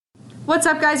What's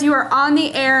up, guys? You are on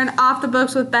the air and off the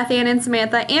books with Beth Ann and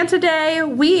Samantha, and today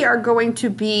we are going to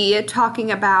be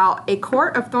talking about A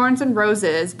Court of Thorns and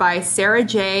Roses by Sarah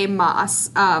J. Maas.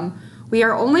 We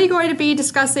are only going to be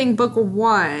discussing book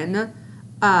one.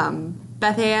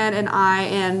 Beth Ann and I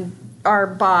and our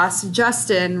boss,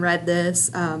 Justin, read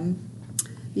this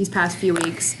these past few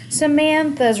weeks.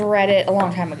 Samantha's read it a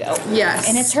long time ago. Yes.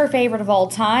 And it's her favorite of all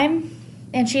time,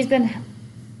 and she's been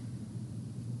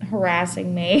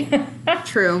harassing me.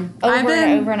 True. I've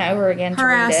been over and over again to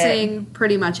read it. Harassing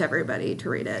pretty much everybody to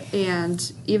read it.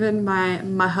 And even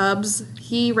my hubs,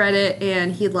 he read it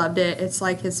and he loved it. It's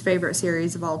like his favorite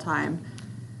series of all time.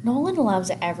 Nolan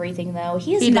loves everything, though.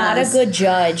 He is not a good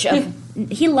judge.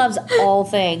 He loves all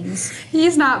things.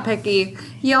 He's not picky.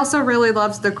 He also really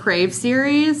loves the Crave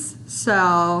series,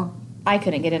 so... I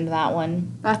couldn't get into that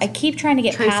one. I keep trying to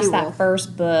get past that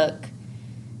first book.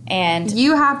 And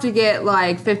you have to get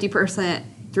like 50%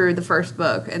 through the first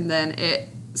book, and then it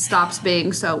stops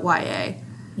being so YA.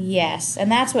 Yes,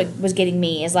 and that's what was getting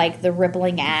me, is like the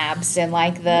rippling abs and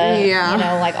like the, you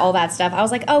know, like all that stuff. I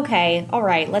was like, okay, all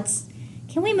right,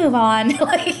 can we move on?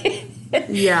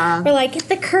 Yeah. Or like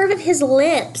the curve of his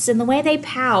lips and the way they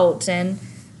pout, and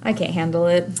I can't handle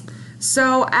it.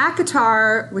 So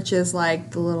ACOTAR, which is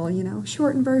like the little,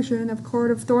 shortened version of Court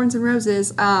of Thorns and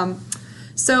Roses,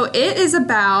 so it is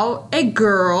about a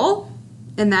girl,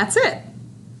 and that's it.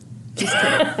 Just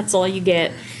kidding. That's all you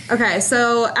get. Okay,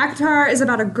 so ACOTAR is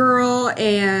about a girl,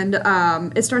 and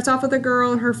it starts off with a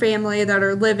girl and her family that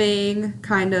are living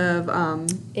kind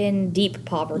of... in deep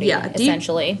poverty,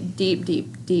 essentially.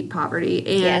 Deep poverty.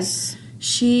 And yes.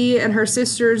 She and her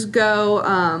sisters go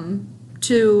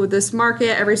to this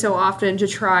market every so often to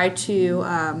try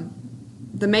to...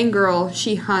 the main girl,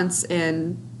 she hunts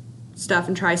and stuff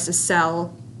and tries to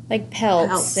sell like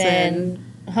pelts and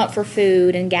hunt for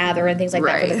food and gather and things like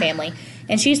that for the family.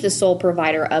 And she's the sole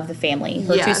provider of the family,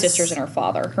 her two sisters and her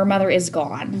father. Her mother is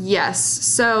gone. Yes.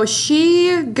 So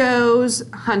she goes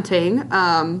hunting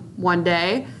one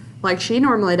day, like she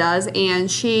normally does, and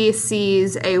she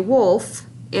sees a wolf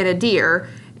and a deer.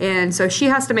 And so she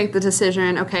has to make the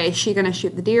decision, okay, is she going to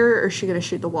shoot the deer or is she going to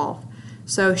shoot the wolf?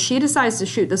 So she decides to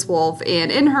shoot this wolf,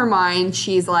 and in her mind,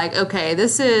 she's like, okay,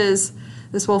 this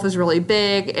wolf is really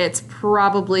big. It's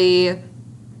probably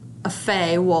a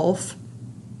fey wolf.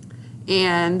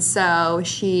 And so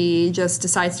she just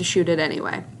decides to shoot it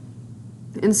anyway.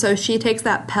 And so she takes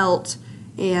that pelt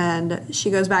and she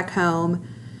goes back home.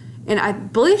 And I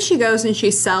believe she goes and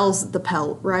she sells the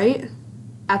pelt, right?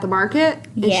 At the market.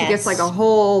 And she gets like a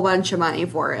whole bunch of money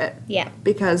for it. Yeah.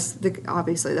 Because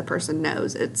obviously the person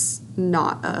knows it's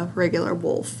not a regular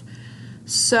wolf.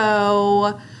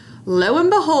 So lo and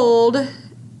behold,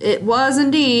 it was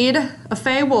indeed a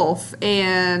fey wolf.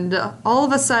 And all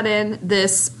of a sudden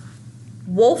this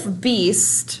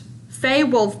fey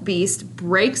wolf beast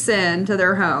breaks into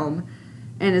their home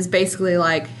and is basically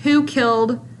like, who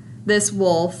killed this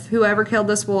wolf? Whoever killed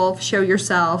this wolf, show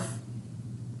yourself.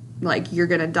 Like, you're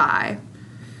gonna die.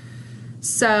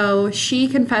 So she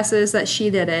confesses that she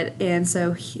did it, and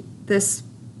so this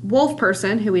wolf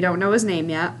person, who we don't know his name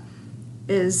yet,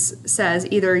 says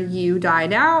either you die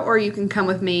now or you can come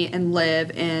with me and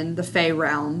live in the fey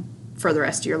realm for the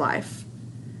rest of your life.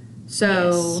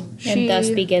 So and thus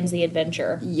begins the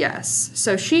adventure. Yes.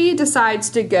 So she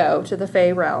decides to go to the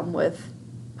fey realm with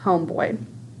homeboy.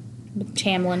 With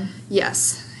Tamlin.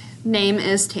 Yes. Name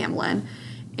is Tamlin.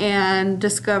 And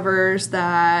discovers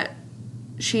that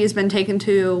she has been taken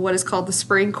to what is called the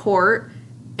Spring Court,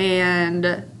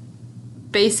 and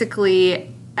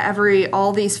basically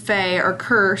all these fae are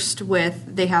cursed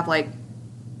with, they have like,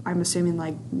 I'm assuming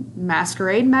like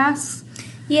masquerade masks.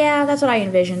 Yeah, that's what I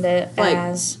envisioned it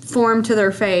as. Formed to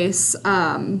their face.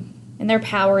 And their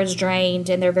power is drained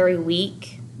and they're very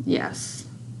weak. Yes.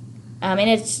 And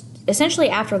it's essentially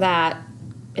after that,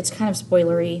 it's kind of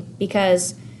spoilery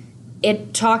because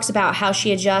it talks about how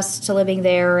she adjusts to living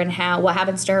there and what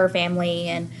happens to her family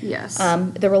and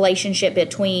the relationship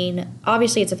between,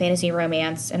 obviously it's a fantasy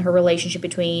romance, and her relationship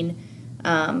between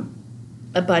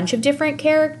a bunch of different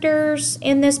characters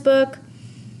in this book,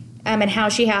 and how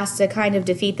she has to kind of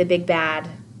defeat the big bad,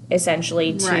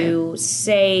 essentially, to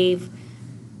save,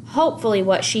 hopefully,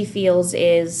 what she feels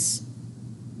is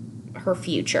her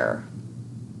future.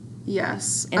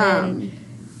 Yes. And then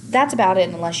that's about it,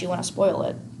 unless you want to spoil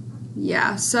it.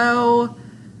 Yeah, so,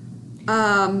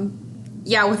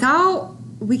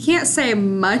 we can't say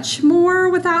much more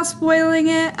without spoiling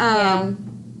it,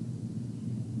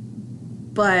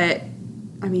 but,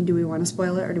 I mean, do we want to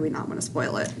spoil it or do we not want to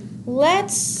spoil it?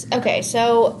 Okay,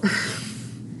 so,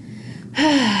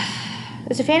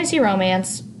 it's a fantasy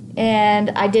romance.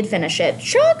 and I did finish it.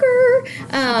 Shocker!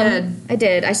 I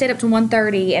did. I stayed up to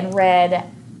 1:30 and read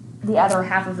the other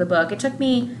half of the book. It took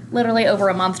me literally over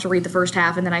a month to read the first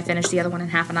half, and then I finished the other one in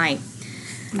half a night.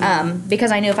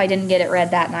 Because I knew if I didn't get it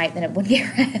read that night, then it wouldn't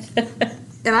get read.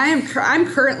 And I'm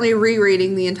currently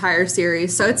rereading the entire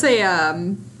series. So it's a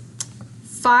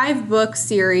 5-book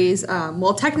series.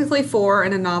 Well, technically 4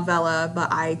 in a novella,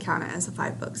 but I count it as a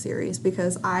 5-book series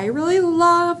because I really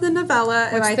love the novella.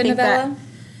 What's the novella?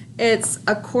 It's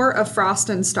A Court of Frost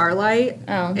and Starlight.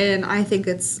 Oh. And I think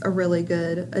it's a really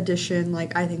good addition.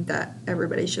 Like, I think that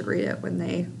everybody should read it when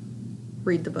they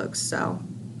read the books. So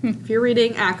if you're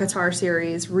reading ACOTAR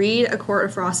series, read A Court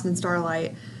of Frost and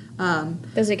Starlight.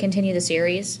 Does it continue the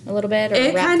series a little bit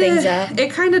or wrap things up?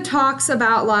 It kind of talks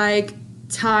about, like,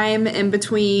 time in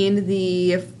between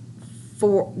the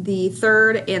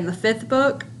 3rd and the 5th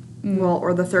book. Well,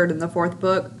 or the 3rd and the 4th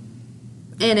book.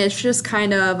 And it's just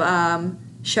kind of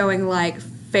showing, like,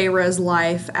 Feyre's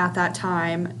life at that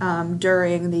time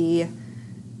during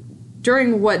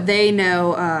what they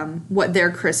know, what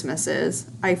their Christmas is.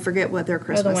 I forget what their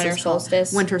Christmas is. The winter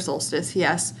solstice. Winter solstice,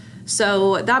 yes.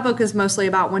 So that book is mostly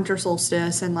about winter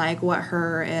solstice and, like, what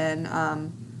her and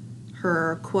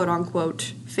her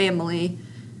quote-unquote family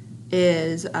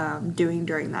is doing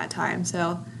during that time.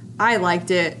 So I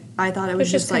liked it. I thought it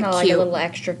was just like, cute. Like a little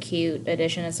extra cute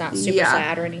addition. It's not super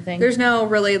sad or anything. There's no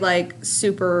really, like,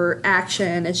 super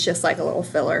action. It's just like a little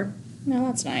filler. No,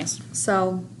 that's nice.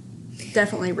 So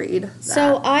definitely read that.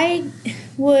 So I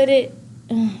would...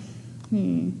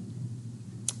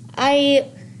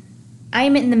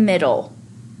 I'm in the middle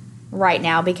right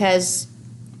now because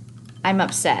I'm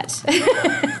upset.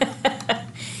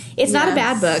 It's not a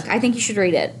bad book. I think you should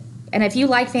read it. And if you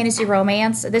like fantasy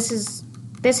romance, this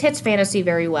hits fantasy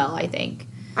very well, I think.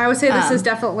 I would say this is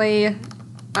definitely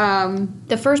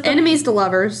the first book, enemies to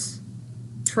lovers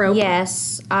trope.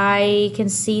 Yes, I can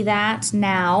see that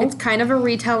now. It's kind of a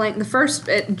retelling. The first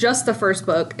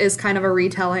book is kind of a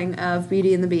retelling of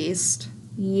Beauty and the Beast.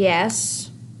 Yes.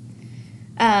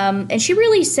 And she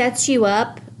really sets you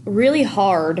up really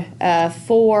hard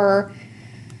for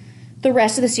the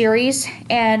rest of the series.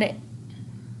 And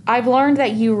I've learned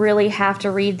that you really have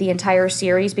to read the entire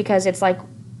series because it's like,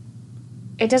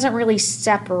 it doesn't really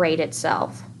separate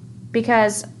itself.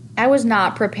 Because I was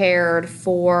not prepared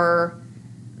for...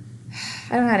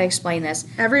 I don't know how to explain this.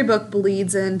 Every book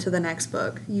bleeds into the next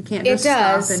book. You can't just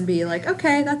stop and be like,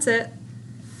 okay, that's it.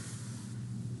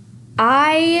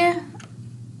 I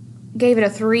gave it a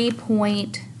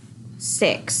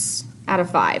 3.6 out of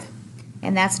 5.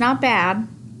 And that's not bad.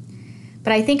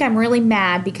 But I think I'm really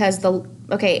mad because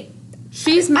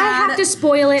she's mad. I have to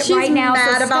spoil it right now. She's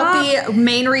mad about the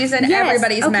main reason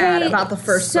everybody's mad about the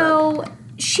first book. So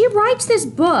she writes this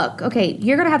book. Okay,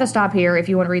 you're going to have to stop here if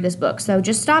you want to read this book. So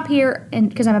just stop here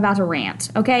because I'm about to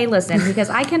rant. Okay, listen, because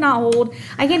I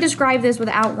can't describe this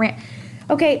without rant.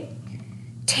 Okay,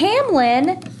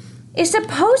 Tamlin is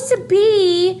supposed to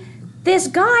be this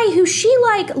guy who she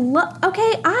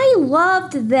I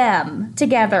loved them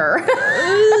together. And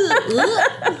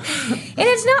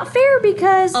it's not fair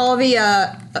because all the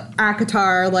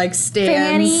ACOTAR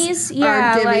stans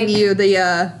are giving you the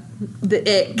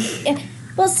ick.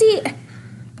 Well, see,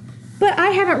 but I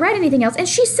haven't read anything else. And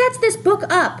she sets this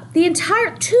book up. The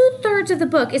entire 2/3 of the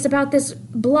book is about this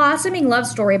blossoming love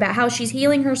story about how she's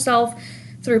healing herself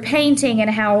through painting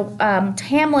and how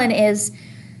Tamlin is,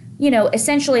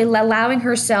 essentially allowing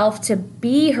herself to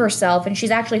be herself, and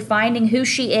she's actually finding who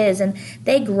she is, and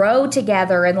they grow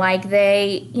together, and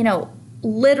they,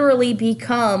 literally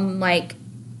become a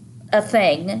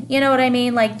thing. You know what I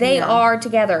mean? They are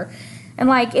together. And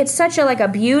it's such a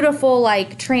beautiful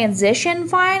transition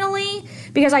finally,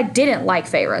 because I didn't like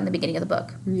Feyre in the beginning of the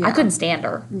book. Yeah. I couldn't stand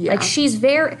her. Yeah. She's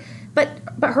very but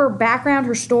her background,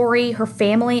 her story, her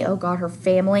family, oh god, her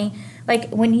family.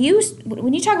 When you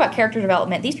talk about character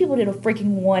development, these people did a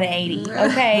freaking 180.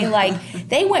 Okay?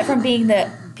 They went from being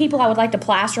the people I would like to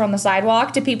plaster on the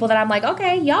sidewalk to people that I'm like,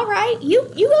 "Okay, y'all right? You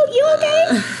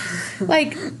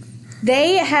okay?"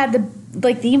 They had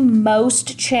the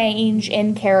most change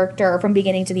in character from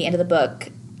beginning to the end of the book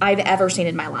I've ever seen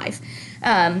in my life.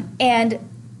 And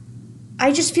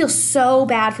I just feel so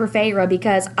bad for Feyre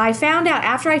because I found out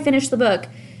after I finished the book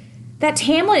that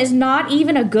Tamlin is not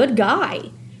even a good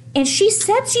guy. And she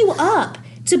sets you up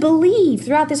to believe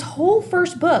throughout this whole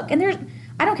first book. And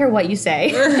I don't care what you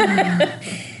say.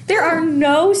 There are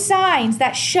no signs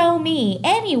that show me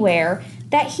anywhere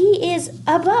that he is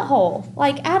a butthole,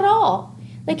 at all.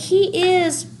 He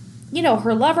is,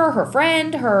 her lover, her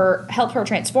friend, helped her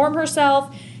transform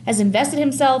herself, has invested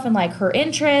himself in, her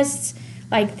interests.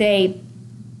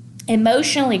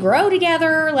 emotionally grow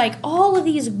together, like all of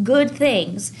these good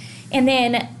things. And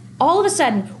then all of a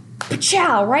sudden,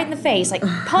 chow, right in the face, like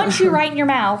punch you right in your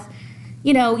mouth.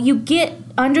 You know, you get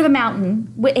under the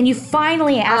mountain, and you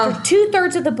finally, after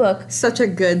 2/3 of the book... Such a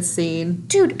good scene.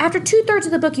 Dude, after 2/3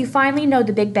 of the book, you finally know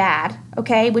the big bad,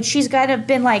 okay? Which she's kind of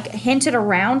been, like, hinted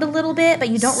around a little bit, but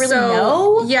you don't really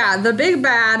know. Yeah, the big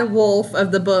bad wolf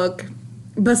of the book,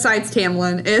 besides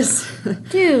Tamlin, is...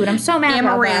 Dude, I'm so mad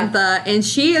about that. Amarantha, and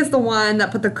she is the one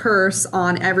that put the curse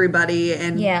on everybody,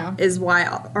 and is why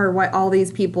all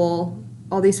these people...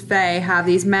 all these fae have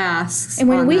these masks. And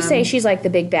when we say she's like the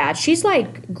big bad, she's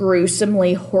like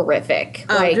gruesomely horrific.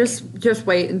 Oh, like, just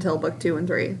wait until book 2 and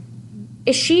 3.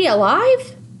 Is she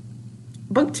alive?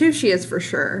 Book 2 she is for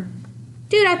sure.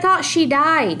 Dude, I thought she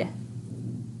died.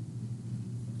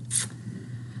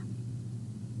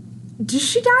 Did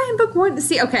she die in book 1?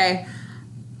 See, okay.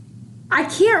 I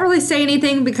can't really say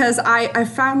anything because I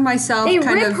found myself They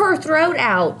rip her throat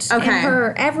out. Okay. And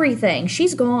her everything.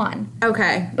 She's gone.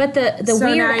 Okay. But the so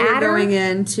weird now you're adder... going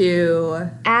into...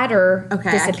 Adder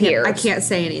disappears. I can't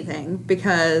say anything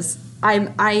because I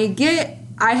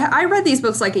read these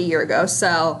books like a year ago,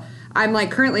 so I'm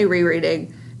like currently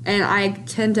rereading, and I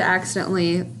tend to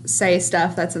accidentally say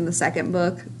stuff that's in the second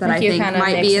book that I think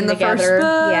might be in the first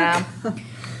book. Yeah.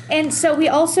 And so we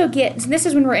also get, this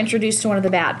is when we're introduced to one of the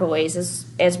Bat Boys,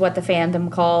 is what the fandom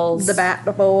calls. The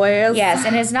Bat Boys. Yes,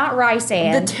 and it's not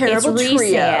Rysand. The terrible it's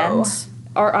trio. Rhysand.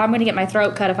 Or I'm going to get my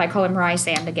throat cut if I call him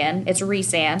Rysand again. It's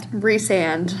Rhysand.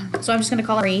 Rhysand. So I'm just going to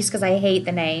call him Rhys because I hate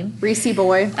the name. Rhysy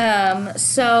boy.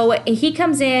 So he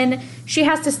comes in. She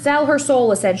has to sell her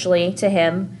soul, essentially, to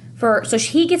him. So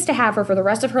he gets to have her for the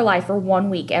rest of her life for 1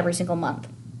 week every single month.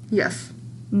 Yes.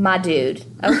 My dude.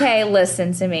 Okay,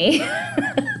 listen to me.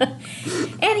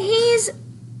 And he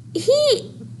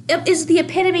is the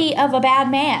epitome of a bad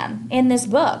man in this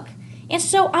book. And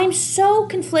so I'm so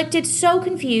conflicted, so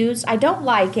confused. I don't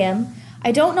like him.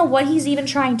 I don't know what he's even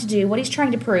trying to do, what he's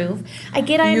trying to prove. I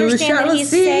understand that he's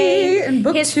saved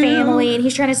his family and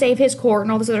he's trying to save his court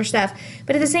and all this other stuff.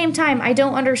 But at the same time, I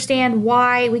don't understand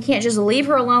why we can't just leave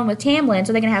her alone with Tamlin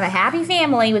so they can have a happy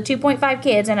family with 2.5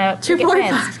 kids and a picket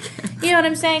fence. You know what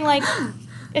I'm saying? Like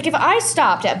if I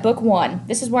stopped at book 1,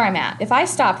 this is where I'm at. If I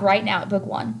stopped right now at book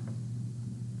 1,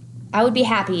 I would be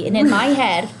happy. And in my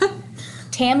head,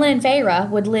 Tamlin and Feyre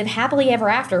would live happily ever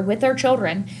after with their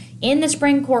children in the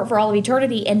spring court for all of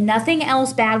eternity, and nothing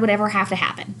else bad would ever have to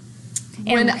happen.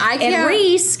 And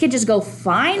Rhys could just go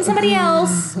find somebody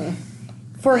else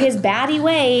for his baddie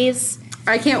ways.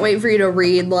 I can't wait for you to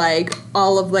read, like,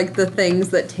 all of, like, the things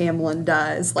that Tamlin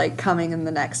does, like, coming in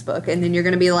the next book. And then you're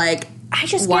going to be like,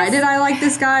 why did I like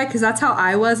this guy? Because that's how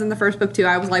I was in the first book, too.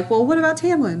 I was like, well, what about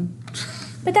Tamlin?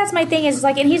 But that's my thing is,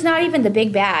 like, and he's not even the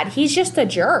big bad. He's just a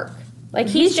jerk. Like,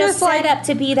 he's just set up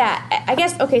to be that, I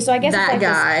guess, okay, so I guess that it's like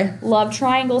guy. This love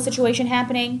triangle situation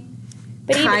happening.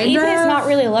 But even it's not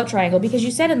really a love triangle, because you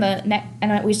said in the,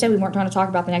 and we said we weren't going to talk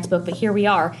about the next book, but here we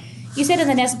are. You said in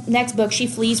the next book she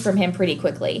flees from him pretty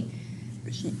quickly.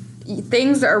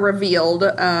 Things are revealed,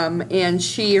 and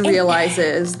she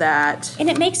realizes that... And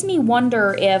it makes me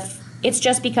wonder if it's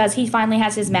just because he finally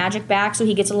has his magic back, so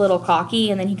he gets a little cocky,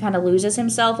 and then he kind of loses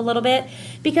himself a little bit.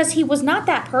 Because he was not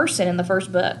that person in the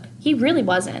first book. He really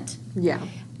wasn't. Yeah.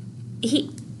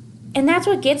 And that's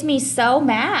what gets me so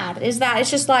mad, is that it's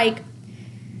just like,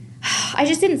 I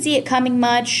just didn't see it coming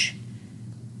much.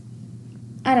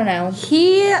 I don't know.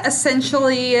 He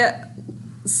essentially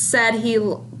said he,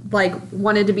 like,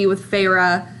 wanted to be with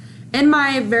Feyre. In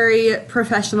my very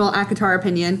professional ACOTAR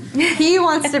opinion, he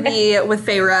wants to be with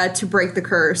Feyre to break the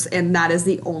curse, and that is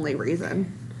the only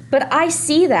reason. But I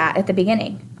see that at the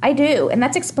beginning. I do, and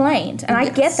that's explained. And I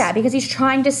get that, because he's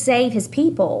trying to save his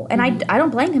people. And I don't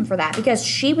blame him for that, because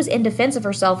she was in defense of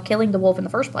herself killing the wolf in the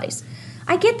first place.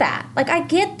 I get that. Like, I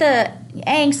get the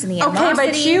angst and the animosity.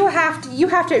 Okay, but you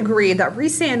have to agree that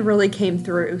Rhysand really came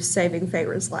through saving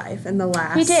Feyre's life in the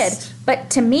last... He did. But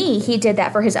to me, he did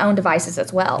that for his own devices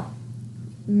as well.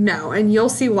 No, and you'll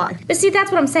see why. But see,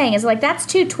 that's what I'm saying, is like, that's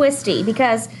too twisty,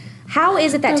 because how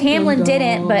is it that Tamlin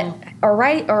didn't, or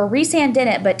Rhysand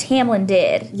didn't, but Tamlin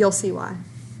did? You'll see why.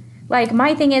 Like,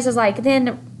 my thing is like,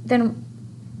 then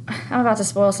I'm about to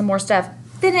spoil some more stuff.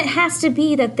 Then it has to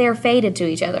be that they're fated to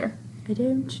each other. I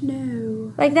don't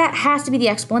know. Like, that has to be the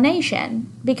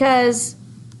explanation, because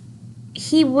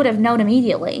he would have known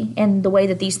immediately in the way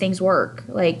that these things work,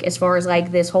 like, as far as,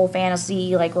 like, this whole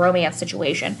fantasy, like, romance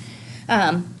situation.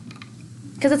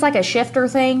 Because it's like a shifter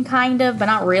thing, kind of, but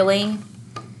not really.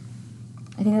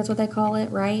 I think that's what they call it,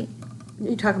 right? Are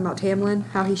you talking about Tamlin?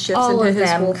 How he shifts all into of his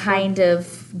them wolf kind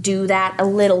of do that a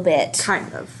little bit.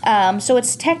 Kind of. So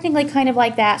it's technically kind of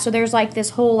like that. So there's like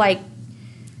this whole like,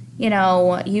 you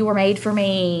know, you were made for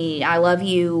me, I love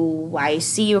you, I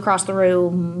see you across the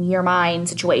room, you're mine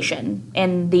situation,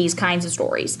 and these kinds of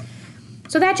stories.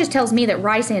 So that just tells me that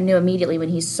Rysand knew immediately when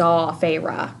he saw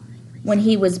Feyre, when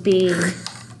he was being,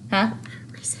 huh?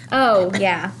 Oh,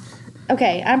 yeah.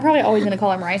 Okay, I'm probably always going to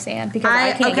call him Rysand because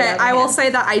I can't get out of my I will head. say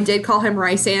that I did call him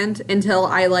Rysand until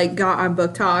I like got on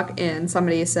Book Talk and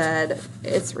somebody said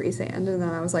it's Rysand, and then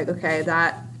I was like, okay,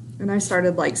 that. And I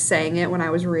started like saying it when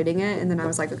I was reading it, and then I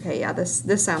was like, okay, yeah,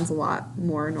 this sounds a lot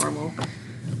more normal.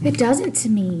 It doesn't to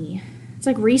me. It's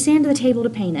like resand to the table to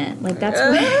paint it. Like that's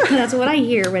what I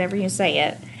hear whenever you say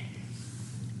it.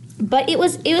 But it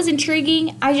was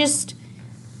intriguing. I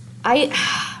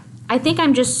think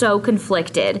I'm just so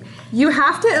conflicted. You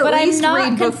have to at least read book 2. But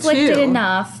I'm not conflicted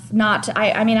enough not to.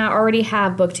 I mean, I already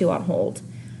have book 2 on hold.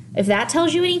 If that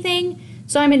tells you anything.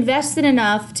 So I'm invested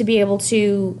enough to be able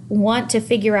to want to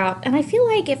figure out, and I feel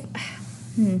like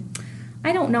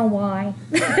I don't know why.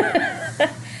 I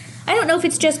don't know if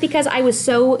it's just because I was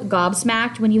so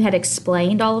gobsmacked when you had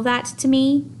explained all of that to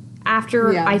me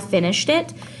after I finished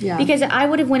it. Yeah. Because I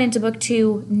would have went into book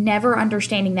 2 never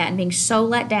understanding that and being so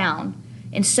let down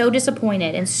and so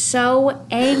disappointed and so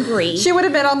angry. She would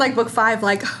have been on like book 5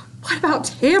 like, what about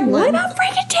Tamlin? What about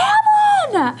freaking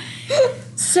Tamlin?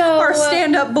 So, our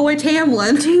stand-up boy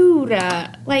Tamlin. Dude,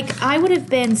 like, I would have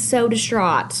been so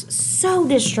distraught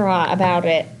about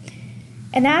it.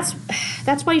 And that's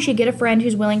why you should get a friend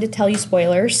who's willing to tell you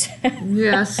spoilers.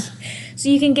 Yes. So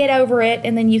you can get over it,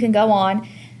 and then you can go on.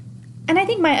 And I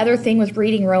think my other thing with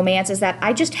reading romance is that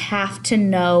I just have to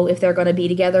know if they're going to be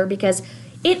together, because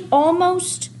it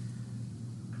almost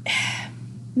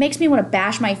makes me want to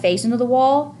bash my face into the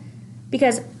wall,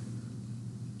 because...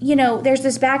 you know, there's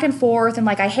this back and forth, and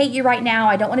like, I hate you right now,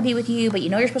 I don't want to be with you, but you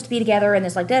know you're supposed to be together, and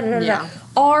this like, da-da-da-da.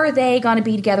 Are they going to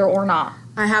be together or not?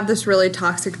 I have this really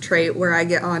toxic trait where I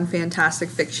get on fantastic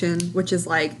fiction, which is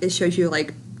like, it shows you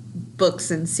like books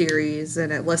and series,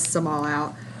 and it lists them all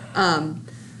out.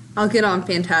 I'll get on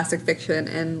fantastic fiction,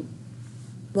 and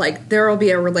like, there will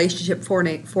be a relationship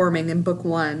forming in book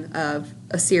 1 of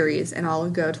a series, and I'll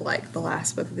go to like the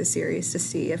last book of the series to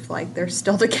see if like they're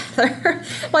still together,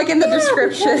 like in the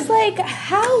description. Because like,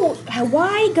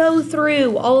 why go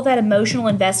through all of that emotional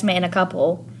investment in a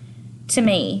couple? To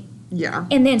me, yeah,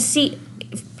 and then see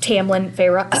Tamlin,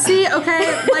 Feyre. See,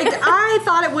 okay, like I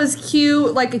thought it was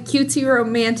cute, like a cutesy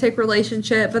romantic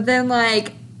relationship, but then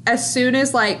like, as soon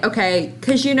as, like, okay,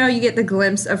 because, you know, you get the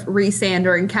glimpse of Rhys and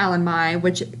Calanmai,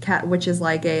 which is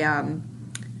like a,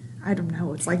 I don't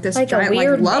know, it's like this like giant, a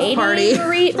weird like, love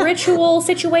party. Ritual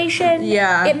situation.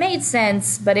 Yeah. It made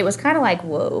sense, but it was kind of like,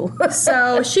 whoa.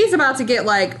 So, she's about to get,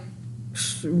 like,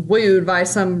 wooed by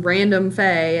some random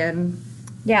fae, and...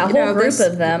 yeah, a whole group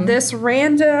of them. This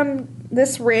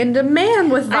random man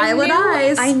with violet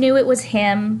eyes. I knew it was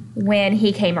him when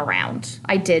he came around.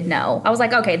 I did know. I was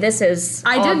like, okay, this is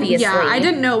obviously. I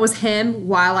didn't know it was him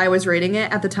while I was reading it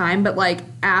at the time, but like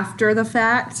after the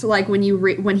fact, like when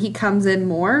he comes in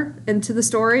more into the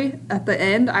story at the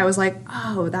end, I was like,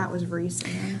 oh, that was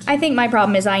recent. I think my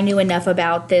problem is I knew enough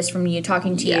about this from you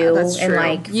talking to you, that's and true.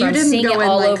 like You from didn't seeing go it in,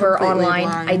 all like, over completely online.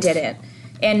 blind. I didn't.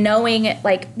 And knowing,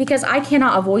 like, because I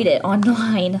cannot avoid it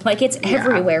online. Like, it's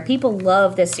everywhere. People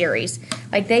love this series.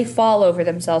 Like, they fall over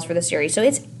themselves for the series. So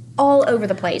it's all over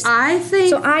the place. I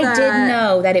did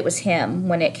know that it was him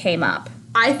when it came up.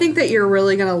 I think that you're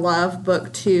really going to love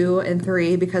book 2 and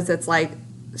 3 because it's, like,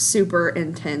 super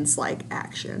intense, like,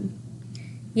 action.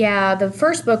 Yeah, the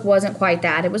first book wasn't quite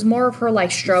that. It was more of her, like,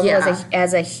 struggle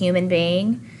as a human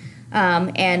being.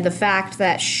 And the fact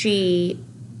that she...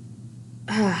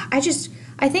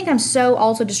 I think I'm so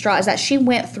also distraught is that she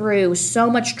went through so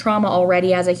much trauma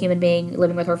already as a human being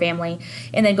living with her family,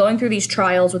 and then going through these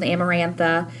trials with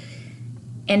Amarantha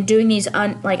and doing these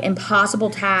impossible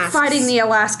tasks. Fighting the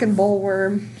Alaskan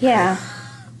bullworm. Yeah.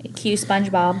 Cue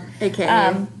SpongeBob.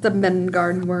 AKA the Men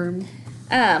Garden worm.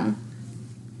 I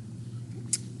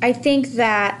think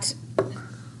that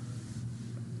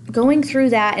going through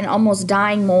that and almost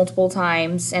dying multiple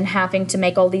times and having to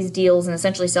make all these deals and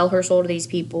essentially sell her soul to these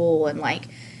people, and like,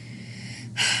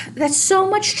 that's so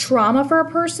much trauma for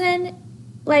a person.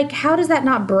 Like, how does that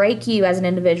not break you as an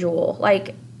individual?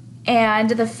 Like,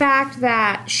 and the fact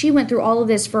that she went through all of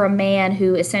this for a man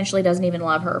who essentially doesn't even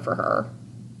love her for her.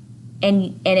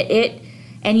 And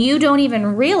you don't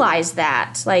even realize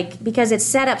that, like, because it's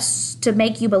set up to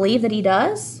make you believe that he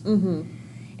does. Mm-hmm.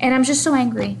 And I'm just so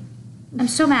angry. I'm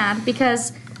so mad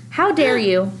because how dare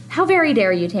you? How very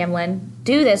dare you, Tamlin,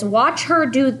 do this? Watch her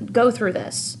go through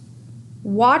this.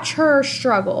 watch her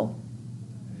struggle,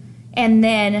 and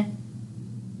then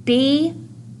be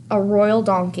a royal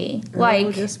donkey.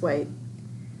 Like, just wait.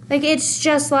 Like, it's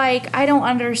just like, I don't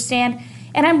understand.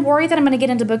 And I'm worried that I'm going to get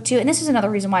into book 2. And this is another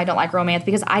reason why I don't like romance,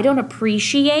 because I don't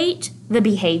appreciate the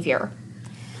behavior.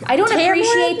 I don't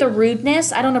appreciate the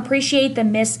rudeness. I don't appreciate the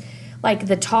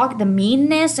the talk, the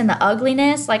meanness and the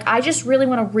ugliness. Like, I just really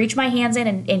want to reach my hands in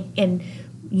and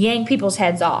yank people's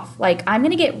heads off. Like, I'm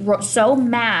going to get so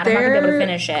mad I'm not going to be able to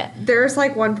finish it. There's,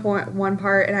 like, one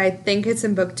part, and I think it's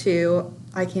in book 2.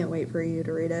 I can't wait for you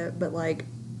to read it. But, like,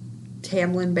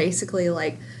 Tamlin basically,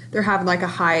 like, they're having, like, a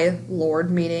High Lord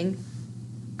meeting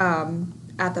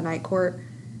at the Night Court,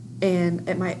 and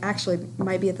it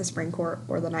might be at the Spring Court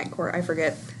or the Night Court, I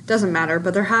forget, doesn't matter,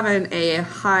 but they're having a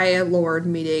High Lord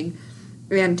meeting,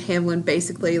 and Tamlin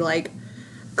basically, like,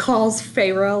 calls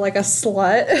Feyre, like, a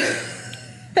slut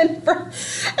in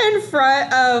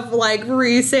front of, like,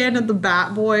 Rhysand and the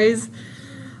Bat Boys.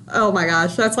 Oh my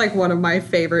gosh, that's, like, one of my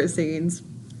favorite scenes.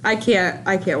 I can't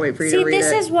wait for you to read it. See,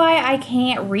 this is why I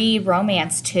can't read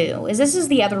romance too. This is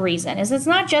the other reason. It's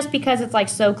not just because it's like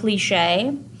so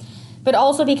cliche, but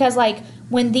also because like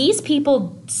when these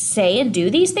people say and do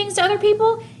these things to other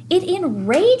people, it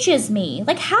enrages me.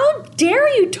 Like, how dare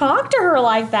you talk to her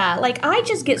like that? Like, I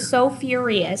just get so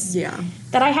furious. Yeah.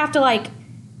 That I have to like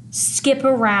skip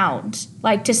around,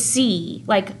 like, to see.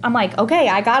 Like, I'm like, okay,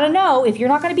 I gotta know. If you're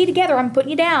not gonna be together, I'm putting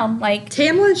you down. Like,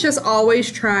 Tamlin's just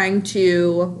always trying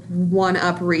to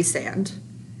one-up Rhysand.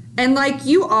 And, like,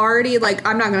 you already, like,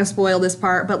 I'm not gonna spoil this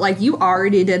part, but, like, you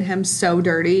already did him so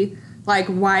dirty. Like,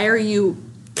 why are you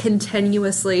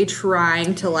continuously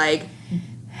trying to, like,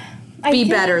 be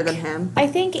better than him? I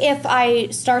think if I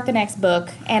start the next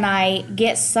book and I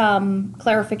get some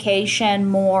clarification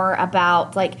more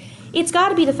about, like, it's got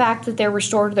to be the fact that they're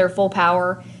restored to their full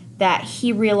power, that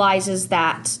he realizes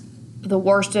that the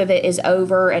worst of it is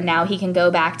over and now he can go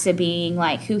back to being,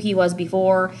 like, who he was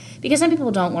before. Because some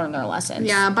people don't learn their lessons.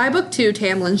 Yeah, by book 2,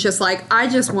 Tamlin's just like, I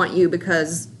just want you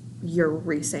because you're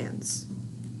Rhysand's.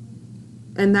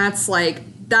 And that's, like,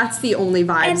 that's the only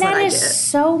vibes that I get.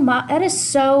 That is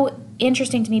so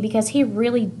interesting to me because he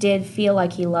really did feel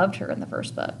like he loved her in the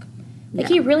first book. Like,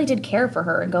 he really did care for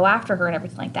her and go after her and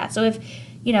everything like that. So if,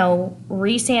 you know,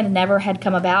 Rhysand never had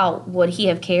come about, would he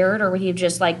have cared or would he have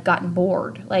just, like, gotten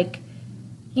bored? Like,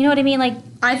 you know what I mean? Like,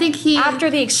 I think after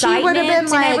the excitement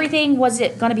and everything, was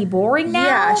it going to be boring now?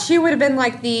 Yeah, she would have been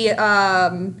like the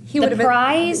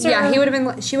prize. Yeah, she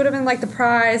would have been like the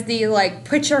prize, the, like,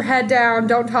 put your head down,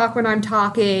 don't talk when I'm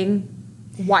talking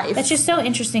wife. That's just so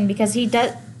interesting because he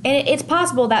does. And it's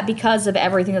possible that because of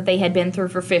everything that they had been through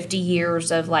for 50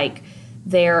 years of, like,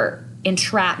 their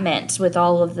entrapment with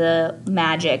all of the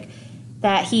magic,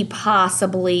 that he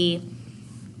possibly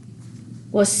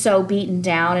was so beaten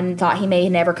down and thought he may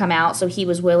never come out, so he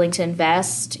was willing to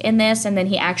invest in this, and then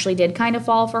he actually did kind of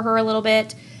fall for her a little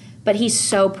bit. But he's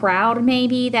so proud,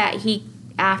 maybe, that he,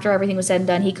 after everything was said and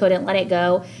done, he couldn't let it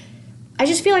go. I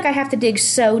just feel like I have to dig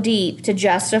so deep to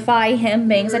justify him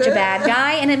being such a bad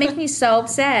guy, and it makes me so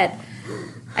upset.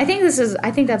 I think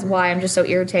that's why I'm just so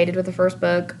irritated with the first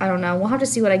book. I don't know. We'll have to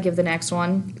see what I give the next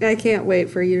one. I can't wait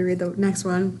for you to read the next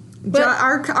one.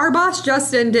 Our boss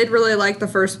Justin did really like the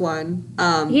first one.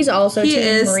 He's also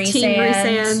Team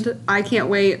Rhysand. I can't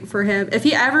wait for him. If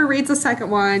he ever reads the second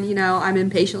one, you know, I'm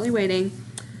impatiently waiting.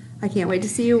 I can't wait to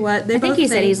see what they both think. I think he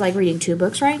said he's, like, reading 2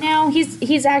 books right now.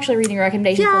 He's actually reading a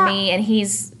recommendation for me, and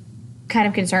he's kind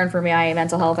of concerned for my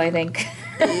mental health, I think.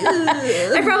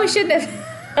 I probably shouldn't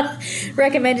have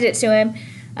recommended it to him.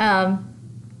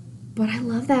 But I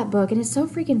love that book, and it's so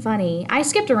freaking funny. I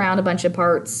skipped around a bunch of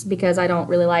parts because I don't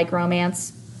really like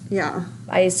romance. Yeah.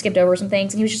 I skipped over some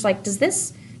things, and he was just like,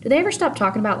 do they ever stop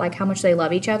talking about, like, how much they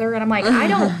love each other? And I'm like,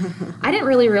 I didn't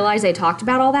really realize they talked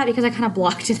about all that because I kind of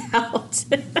blocked it out.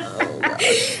 Oh,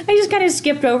 gosh. I just kind of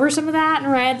skipped over some of that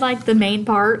and read, like, the main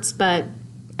parts, but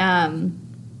I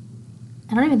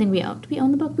don't even think do we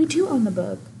own the book? We do own the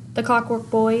book. The Clockwork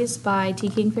Boys by T.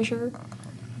 Kingfisher.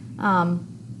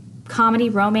 Comedy,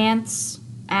 romance,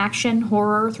 action,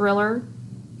 horror, thriller,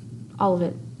 all of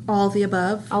it. All of the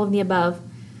above? All of the above.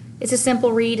 It's a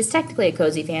simple read. It's technically a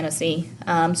cozy fantasy.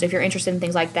 So if you're interested in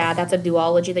things like that, that's a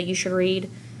duology that you should read.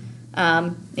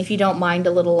 If you don't mind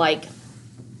a little, like,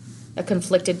 a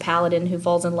conflicted paladin who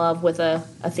falls in love with a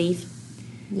thief.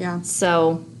 Yeah.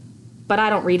 So, but I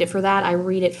don't read it for that. I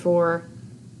read it for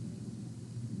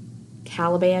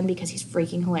Caliban because he's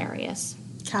freaking hilarious.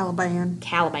 Caliban.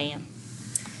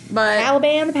 But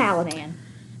Caliban the Paladin.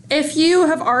 If you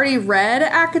have already read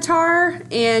ACOTAR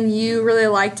and you really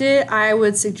liked it, I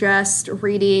would suggest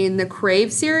reading the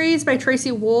Crave series by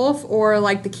Tracy Wolff or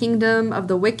like The Kingdom of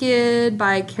the Wicked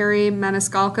by Carrie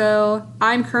Maniscalco.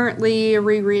 I'm currently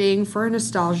rereading, for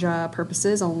nostalgia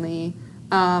purposes only,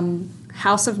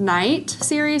 House of Night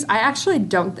series. I actually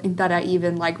don't think that I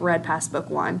even like read past book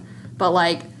 1, but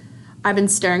like I've been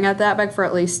staring at that book for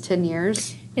at least 10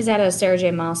 years. Is that a Sarah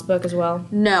J. Maas book as well?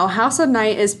 No, House of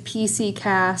Night is PC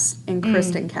Cast and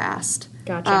Kristen Cast.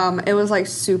 Gotcha. It was like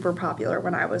super popular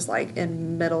when I was like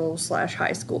in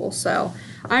middle/high school. So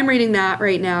I'm reading that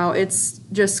right now. It's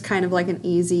just kind of like an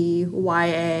easy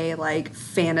YA, like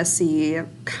fantasy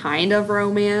kind of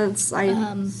romance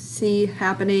I see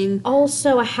happening.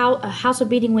 Also, a House of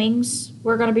Beating Wings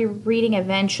we're going to be reading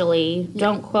eventually. Yep.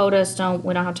 Don't quote us.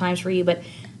 We don't have times for you, but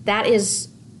that is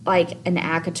like an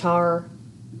ACOTAR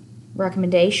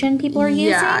recommendation people are using.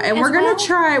 Yeah, and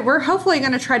we're hopefully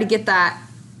going to try to get that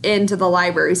into the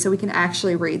library so we can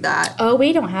actually read that. Oh,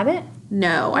 we don't have it?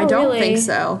 No, I don't think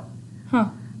so. Huh.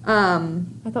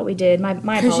 I thought we did. My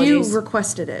apologies. Because you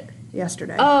requested it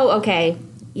yesterday. Oh, okay.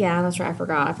 Yeah, that's right.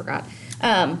 I forgot.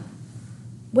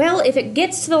 Well, if it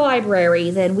gets to the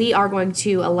library, then we are going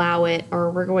to allow it,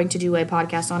 or we're going to do a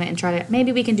podcast on it and try to,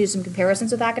 maybe we can do some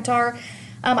comparisons with ACOTAR.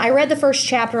 I read the first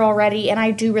chapter already, and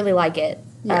I do really like it.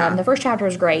 Yeah. The first chapter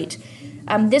is great.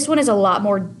 This one is a lot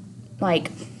more,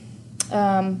 like,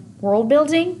 world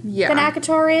building than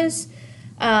ACOTAR is.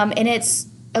 And it's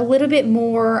a little bit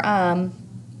more,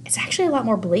 it's actually a lot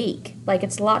more bleak. Like,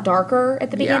 it's a lot darker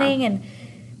at the beginning and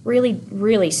really,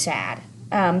 really sad.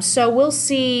 So we'll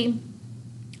see.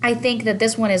 I think that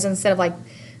this one is, instead of like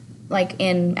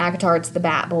in ACOTAR, it's the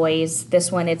Bat Boys.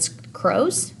 This one, it's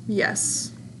crows.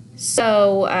 Yes.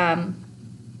 So,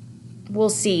 we'll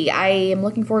see. I am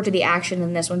looking forward to the action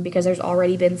in this one because there's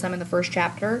already been some in the first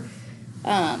chapter.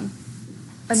 And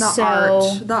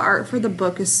the art for the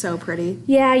book is so pretty.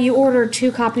 Yeah, you ordered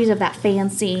 2 copies of that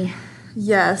fancy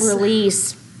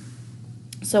release.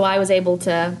 So I was able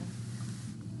to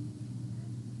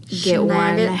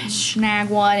snag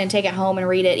one and take it home and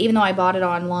read it, even though I bought it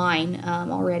online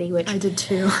already, which I did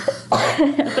too.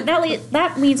 But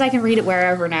that means I can read it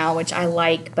wherever now, which I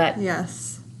like. But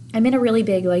yes, I'm in a really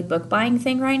big like book buying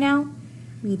thing right now.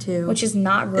 Me too. Which is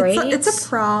not great. It's a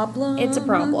problem. It's a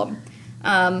problem.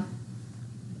 But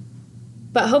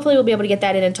hopefully we'll be able to get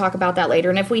that in and talk about that later.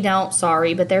 And if we don't,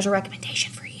 sorry, but there's a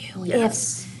recommendation for you.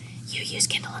 Yes. If you use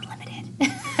Kindle Unlimited.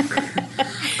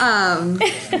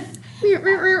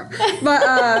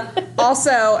 But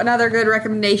also another good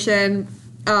recommendation,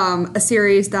 a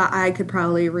series that I could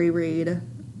probably reread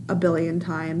a billion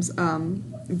times,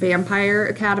 Vampire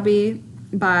Academy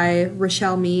by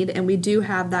Rochelle Mead, and we do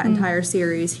have that entire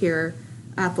series here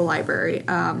at the library.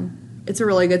 It's a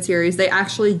really good series. They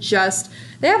actually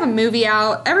they have a movie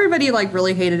out. Everybody like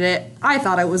really hated it. I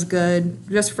thought it was good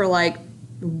just for like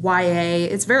YA.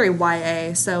 It's very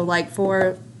YA, so like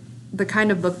for the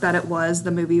kind of book that it was,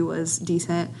 the movie was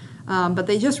decent. But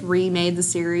they just remade the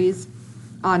series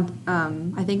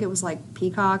on, I think it was like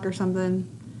Peacock or something.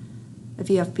 If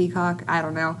you have Peacock, I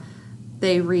don't know.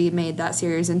 They remade that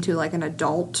series into like an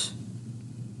adult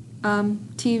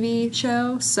TV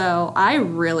show. So I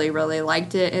really, really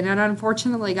liked it. And it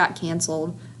unfortunately got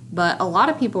canceled. But a lot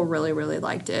of people really, really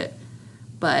liked it.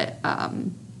 But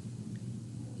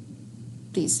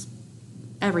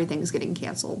everything's getting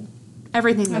canceled.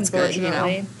 Everything that's good, you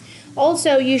know.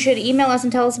 Also, you should email us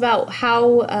and tell us about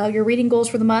how your reading goals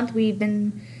for the month. We've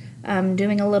been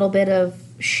doing a little bit of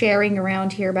sharing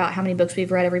around here about how many books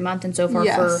we've read every month, and so far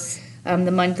for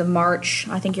the month of March,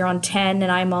 I think you're on 10, and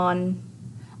I'm on.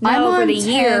 I'm on for the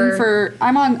year.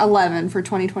 I'm on 11 for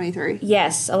 2023.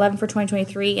 Yes, 11 for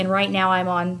 2023, and right now I'm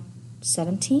on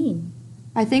 17.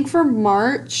 I think for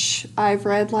March, I've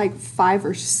read like 5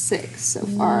 or 6 so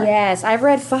far. Yes, I've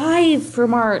read 5 for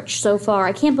March so far.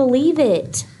 I can't believe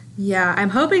it. Yeah,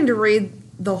 I'm hoping to read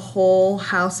the whole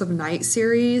House of Night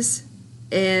series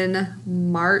in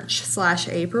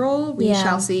March/April. We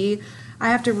shall see. I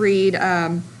have to read,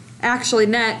 actually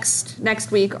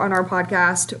next week on our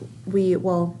podcast,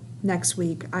 next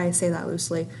week, I say that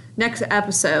loosely. Next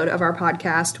episode of our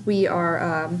podcast, we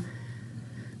are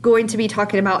going to be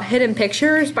talking about Hidden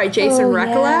Pictures by Jason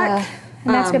Recolleck. Yeah.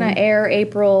 And that's going to air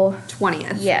April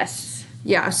 20th. Yes.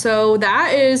 Yeah, so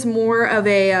that is more of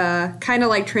a kind of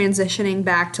like transitioning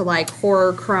back to like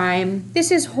horror crime.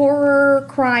 This is horror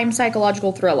crime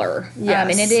psychological thriller. Yes.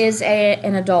 And it is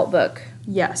an adult book.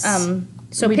 Yes.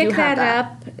 So pick that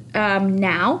up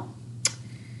now.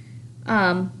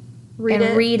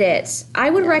 Read it.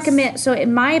 I would recommend, so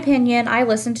in my opinion, I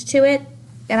listened to it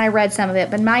and I read some of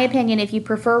it. But in my opinion, if you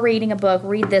prefer reading a book,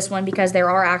 read this one because there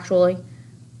are actually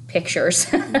pictures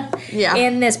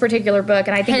in this particular book,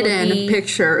 and I think hidden it would be,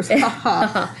 pictures. and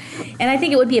I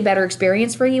think it would be a better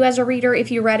experience for you as a reader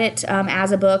if you read it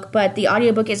as a book. But the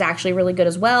audiobook is actually really good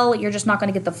as well. You're just not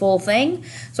going to get the full thing.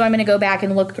 So I'm going to go back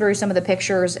and look through some of the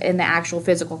pictures in the actual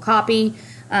physical copy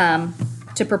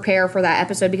to prepare for that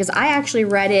episode, because I actually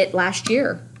read it last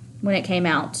year when it came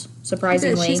out.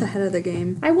 Surprisingly, she's ahead of the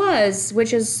game. I was,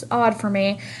 which is odd for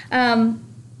me.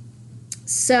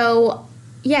 So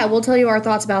yeah, we'll tell you our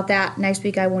thoughts about that next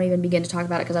week. I won't even begin to talk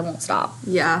about it because I won't stop.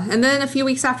 Yeah, and then a few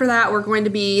weeks after that, we're going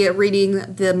to be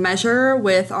reading The Measure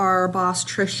with our boss,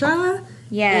 Trisha.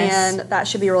 Yes. And that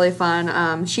should be really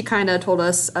fun. She kind of told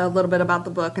us a little bit about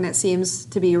the book, and it seems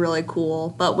to be really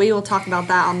cool. But we will talk about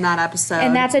that on that episode.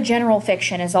 And that's a general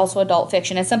fiction. It's also adult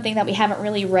fiction. It's something that we haven't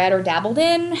really read or dabbled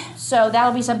in. So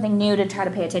that'll be something new to try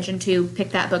to pay attention to.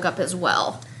 Pick that book up as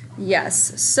well.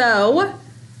 Yes. So,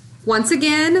 once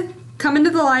again, come into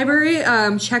the library.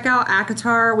 Check out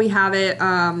ACOTAR. We have it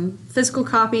physical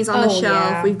copies on the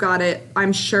shelf. Yeah. We've got it,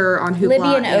 I'm sure, on Hoopla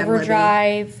Libby and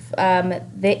Overdrive.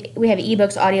 We have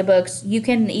ebooks, audiobooks. You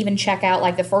can even check out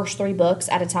like the first 3 books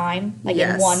at a time, like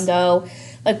in one go.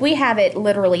 Like we have it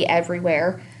literally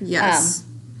everywhere. Yes.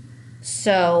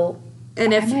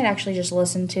 And I might actually just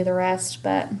listen to the rest,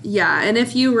 but yeah. And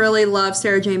if you really love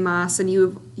Sarah J. Maas and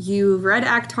you've read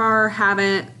ACOTAR,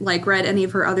 haven't like read any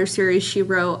of her other series, she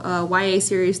wrote a YA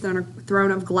series,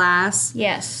 Throne of Glass.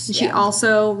 Yes. She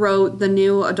also wrote the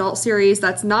new adult series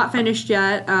that's not finished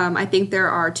yet. I think there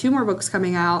are 2 more books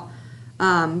coming out.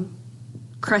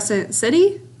 Crescent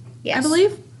City, yes. I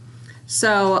believe.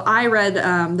 So I read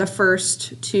the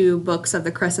first 2 books of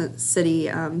the Crescent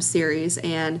City series,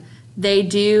 and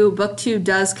book 2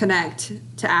 does connect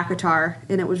to ACOTAR,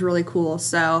 and it was really cool.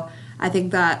 So I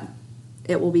think that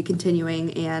it will be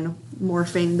continuing and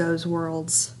morphing those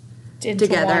worlds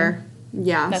together. One.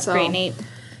 Yeah. That's pretty neat.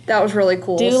 That was really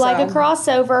cool. Like a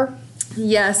crossover.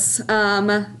 Yes.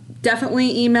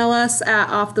 Definitely email us at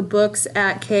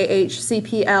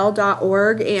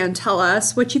offthebooks@khcpl.org and tell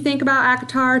us what you think about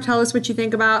ACOTAR. Tell us what you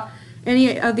think about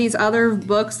any of these other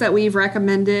books that we've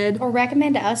recommended. Or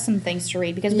recommend to us some things to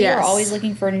read, because we are always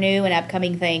looking for new and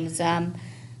upcoming things.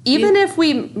 Even if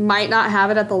we might not have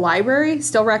it at the library,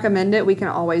 still recommend it. We can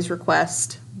always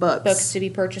request books to be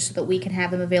purchased so that we can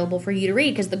have them available for you to read,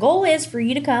 because the goal is for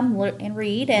you to come and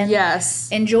read and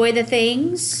enjoy all the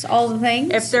things.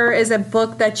 If there is a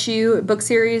book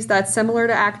series that's similar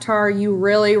to ACOTAR, you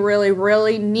really, really,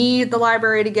 really need the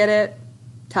library to get it,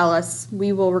 tell us.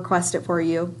 We will request it for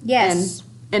you. Yes.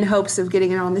 In hopes of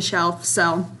getting it on the shelf.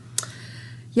 So,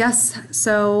 yes.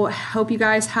 So, hope you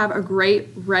guys have a great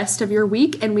rest of your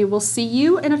week, and we will see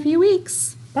you in a few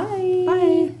weeks. Bye.